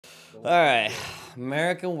All right,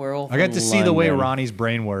 American Werewolf. I got to see the way London. Ronnie's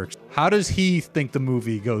brain works. How does he think the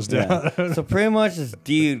movie goes down? Yeah. So pretty much this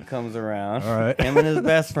dude comes around. All right. Him and his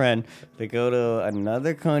best friend. They go to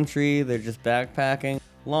another country. They're just backpacking.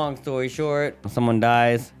 Long story short, someone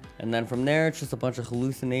dies. And then from there, it's just a bunch of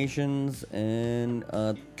hallucinations and...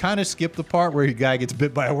 kind of skip the part where the guy gets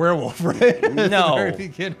bit by a werewolf, right? At the No. very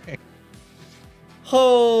beginning.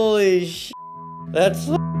 Holy sh**. That's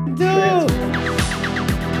f***ing dope.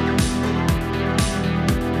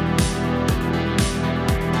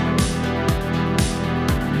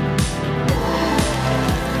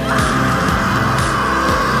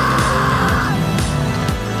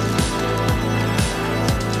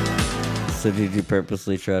 So did you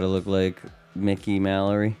purposely try to look like Mickey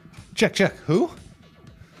Mallory? Check. Who?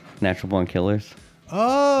 Natural Born Killers.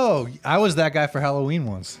 Oh, I was that guy for Halloween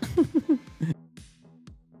once.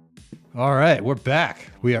 All right, we're back.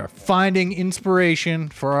 We are finding inspiration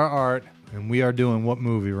for our art, and we are doing what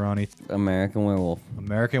movie, Ronnie? American Werewolf.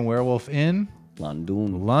 American Werewolf in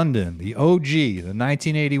London. London, the OG, the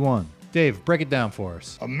 1981. Dave, break it down for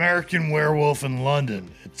us. American Werewolf in London.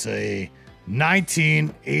 It's a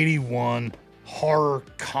 1981 horror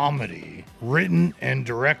comedy written and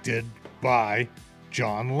directed by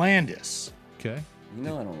John Landis. Okay. You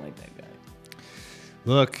know I don't like that guy.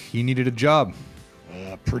 Look, he needed a job.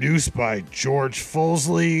 Produced by George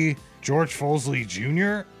Folsey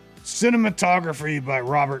Jr. Cinematography by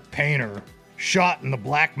Robert Painter. Shot in the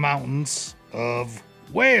Black Mountains of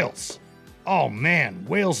Wales. Oh man,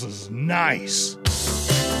 Wales is nice.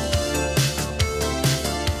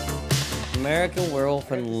 American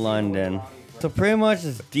Werewolf in London. So pretty much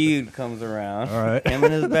this dude comes around. All right. Him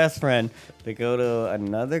and his best friend. They go to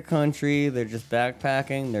another country. They're just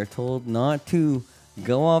backpacking. They're told not to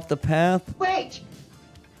go off the path. Wait!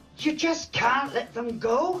 You just can't let them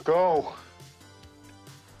go? Go.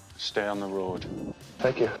 Stay on the road.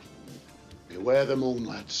 Thank you. Beware the moon,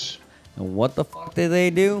 lads. And what the fuck do?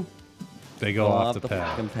 They go off the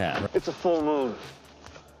fucking path. path. It's a full moon.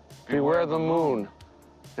 Beware the moon.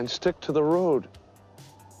 And stick to the road.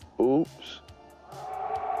 Oops.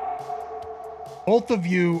 Both of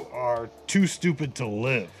you are too stupid to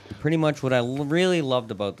live. Pretty much what I really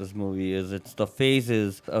loved about this movie is it's the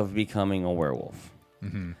phases of becoming a werewolf.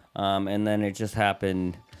 Mm-hmm. And then it just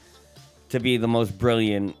happened to be the most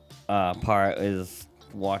brilliant part is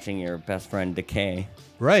watching your best friend decay.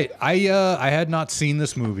 Right. I had not seen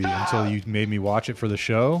this movie until you made me watch it for the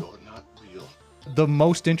show. You're not real. The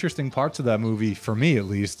most interesting parts of that movie, for me at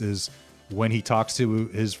least, is when he talks to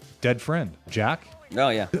his dead friend, Jack. Oh,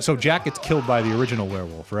 yeah. So Jack gets killed by the original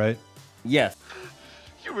werewolf, right? Yes.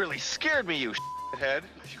 You really scared me, you head.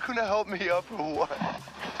 You gonna help me up or what?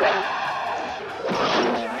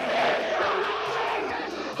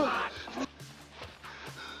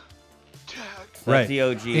 So Right. that's the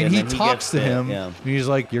OG. And he then talks to gets him. yeah, And he's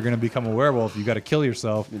like, "You're gonna become a werewolf. You got to kill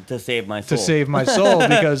yourself to save my soul. to save my soul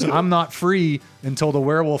because I'm not free until the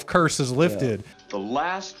werewolf curse is lifted." The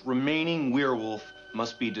last remaining werewolf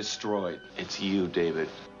must be destroyed. It's you, David.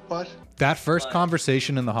 What? That first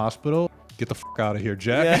conversation in the hospital. Get the fuck out of here,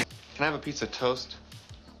 Jack. Yeah. Can I have a piece of toast?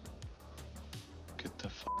 Get the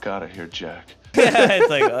fuck out of here, Jack. It's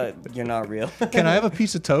like, you're not real. Can I have a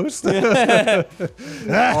piece of toast? Oh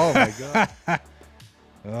my god.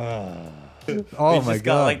 Oh He's my just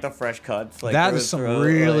got, god. like the fresh cuts. Like, That through is his some throat,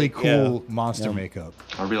 really like, cool yeah. monster Yeah. makeup.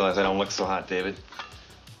 I realize I don't look so hot, David.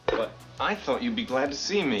 But I thought you'd be glad to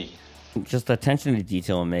see me. Just attention to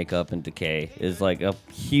detail and makeup and decay is like a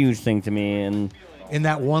huge thing to me. And In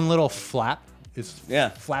that one little flap is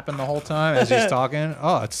flapping the whole time as he's talking.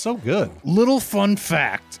 Oh, it's so good. Little fun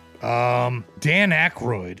fact. Dan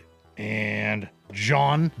Aykroyd and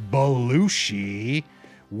John Belushi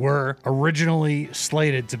were originally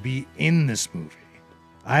slated to be in this movie.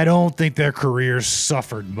 I don't think their careers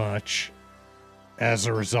suffered much as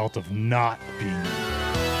a result of not being in it.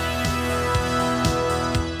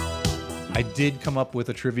 I did come up with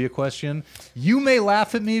a trivia question. You may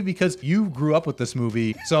laugh at me because you grew up with this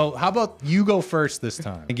movie. So how about you go first this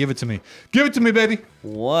time and give it to me? Give it to me, baby.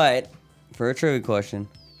 what, for a trivia question,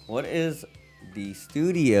 what is the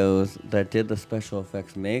studios that did the special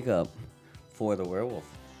effects makeup for the werewolf?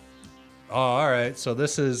 Oh, all right. So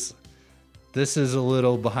this is a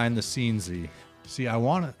little behind the scenesy. See, I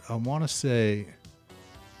want to say,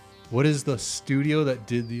 what is the studio that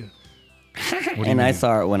did the? What do you And I mean?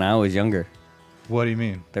 saw it when I was younger. What do you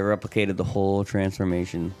mean? They replicated the whole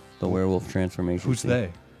transformation, the werewolf transformation. Who's scene.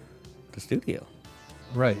 they? The studio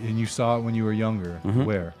Right, and you saw it when you were younger. Mhm.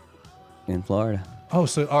 Where? in Florida. Oh,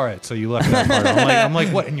 so all right. So you left that part. I'm like,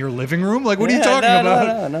 what, in your living room? Like, what are you talking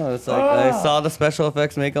about? No. It's like I saw the special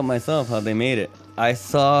effects makeup myself, how they made it. I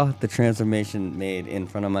saw the transformation made in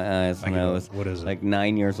front of my eyes when I was what is it? like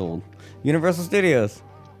 9 years old. Universal Studios.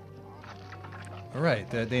 All right,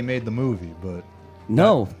 they made the movie, but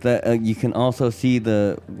No, that you can also see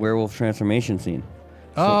the werewolf transformation scene.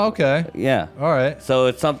 oh, okay, Yeah. all right, So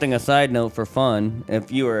it's something, a side note for fun.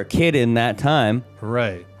 If you were a kid in that time,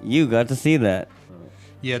 right. you got to see that.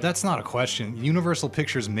 Yeah, that's not a question. Universal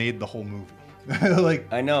Pictures made the whole movie.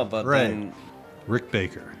 Like, I know, but right. then Rick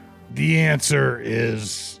Baker. The answer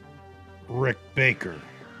is Rick Baker.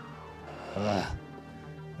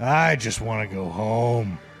 I just want to go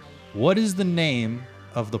home. What is the name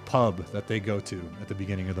of the pub that they go to at the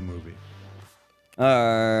beginning of the movie?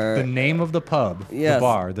 The name of the pub, Yes. the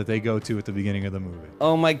bar that they go to at the beginning of the movie.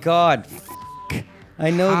 oh my God, I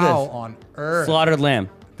know How this. on earth? Slaughtered lamb.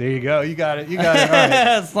 There you go. You got it. You got it.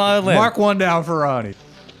 All right. Slaughtered lamb. Mark one down for Ronnie.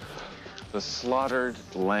 The slaughtered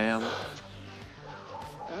lamb.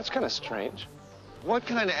 That's kind of strange. What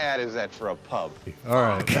kind of ad is that for a pub? All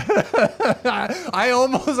right. I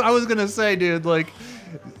was going to say, dude, like,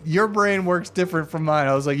 your brain works different from mine.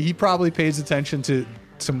 I was like, he probably pays attention to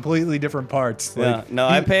completely different parts. Yeah, Like, no,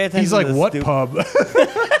 I pay attention He's like, to the what pub?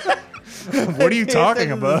 What are you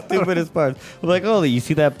talking about? The stupidest part. I'm like, oh, you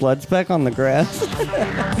see that blood speck on the grass?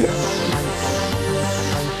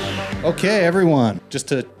 Okay, everyone. Just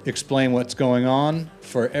to explain what's going on,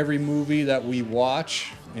 for every movie that we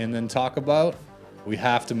watch and then talk about, we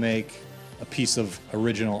have to make a piece of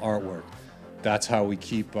original artwork. That's how we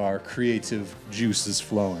keep our creative juices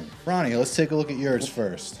flowing. Ronnie, let's take a look at yours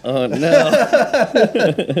first. Oh,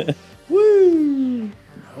 no. Woo.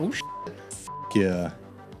 Oh, yeah.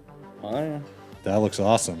 Oh, yeah. That looks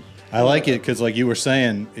awesome. I like it because, like you were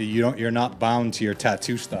saying, you're not bound to your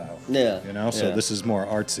tattoo style. Yeah. You know, so yeah. this is more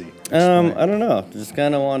artsy. I don't know. Just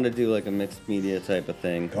kind of wanted to do like a mixed media type of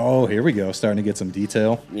thing. Oh, here we go. Starting to get some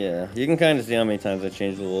detail. Yeah. You can kind of see how many times I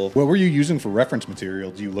changed the wolf. What were you using for reference material?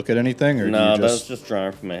 Do you look at anything, or No, do you that's just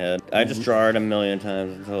drawing from my head. I just draw it a million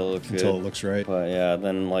times until it looks until good. it looks right? But yeah,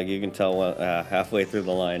 then like you can tell what, halfway through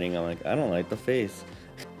the lining, I'm like, I don't like the face.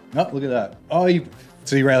 Oh, look at that. Oh,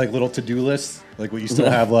 so you write like little to-do lists, like what you still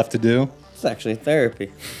have left to do. It's actually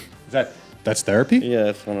therapy. That's therapy? Yeah,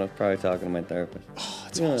 that's when I was probably talking to my therapist. Oh,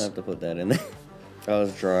 that's You don't awesome. have to put that in there. I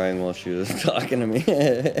was drawing while she was talking to me.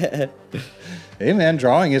 Hey man,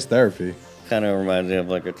 drawing is therapy. Kind of reminds me of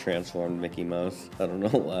like a transformed Mickey Mouse. I don't know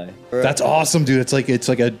why. That's awesome, dude. It's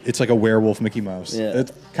like a werewolf Mickey Mouse. Yeah.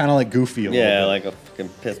 It's kind of like Goofy a Yeah, little like a fucking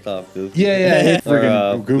pissed off Goofy. bit. Yeah, it's Or,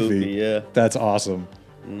 freaking Goofy. Yeah. That's awesome.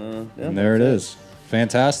 No, yeah, And there it that's is.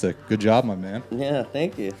 Fantastic. Good job, my man. Yeah,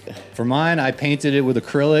 thank you. For mine, I painted it with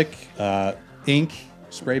acrylic, ink,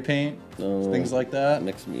 spray paint, Oh, things like that.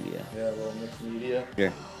 Mixed media. Yeah, a little mixed media.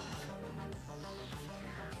 Here.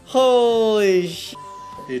 Holy sh!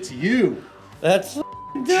 It's you. That's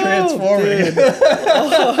Transforming. dude.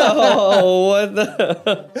 Oh, what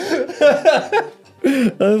the?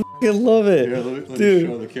 I fucking love it, Here, let me dude.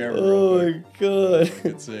 show the camera real Oh quick. my god. You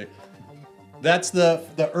can see. That's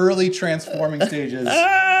the early transforming stages.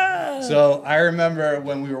 Ah! So I remember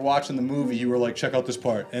when we were watching the movie, you were like, check out this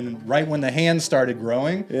part. And right when the hands started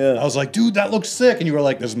growing, Yeah. I was like, dude, that looks sick. And you were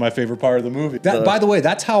like, this is my favorite part of the movie. By the way,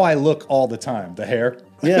 that's how I look all the time, the hair.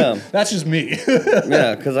 Yeah. That's just me.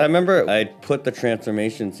 Yeah, because I remember I put the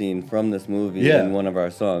transformation scene from this movie Yeah. in one of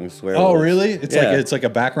our songs. Oh, Werewolves. really? It's Yeah. like a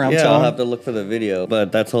background Yeah, tone. I'll have to look for the video,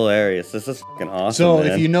 but that's hilarious. This is fucking awesome. So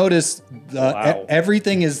man. if you notice, Wow.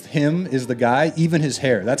 everything is him, is the guy, even his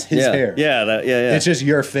hair. That's his yeah, hair. yeah. It's just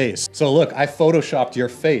your face. So look, I photoshopped your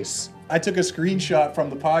face. I took a screenshot from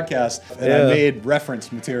the podcast and I Yeah. made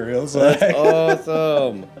reference materials. That's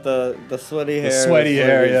awesome. The sweaty hair. sweaty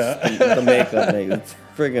hair, yeah. The makeup makes it's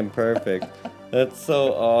friggin' perfect. That's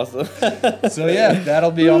so awesome. So yeah,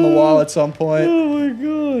 that'll be on the wall at some point. Oh my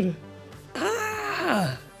god.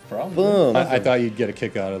 Ah! Probably. Boom. I thought you'd get a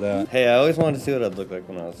kick out of that. Hey, I always wanted to see what I'd look like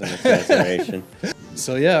when I was in a transformation.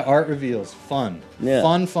 So yeah, art reveals. Fun. Yeah.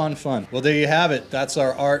 Fun. Well, there you have it. That's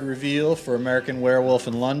our art reveal for American Werewolf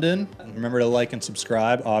in London. Remember to like and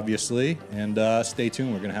subscribe, obviously. And stay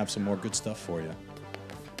tuned. We're going to have some more good stuff for you.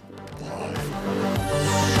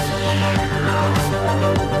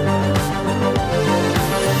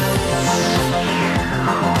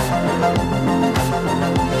 Bye.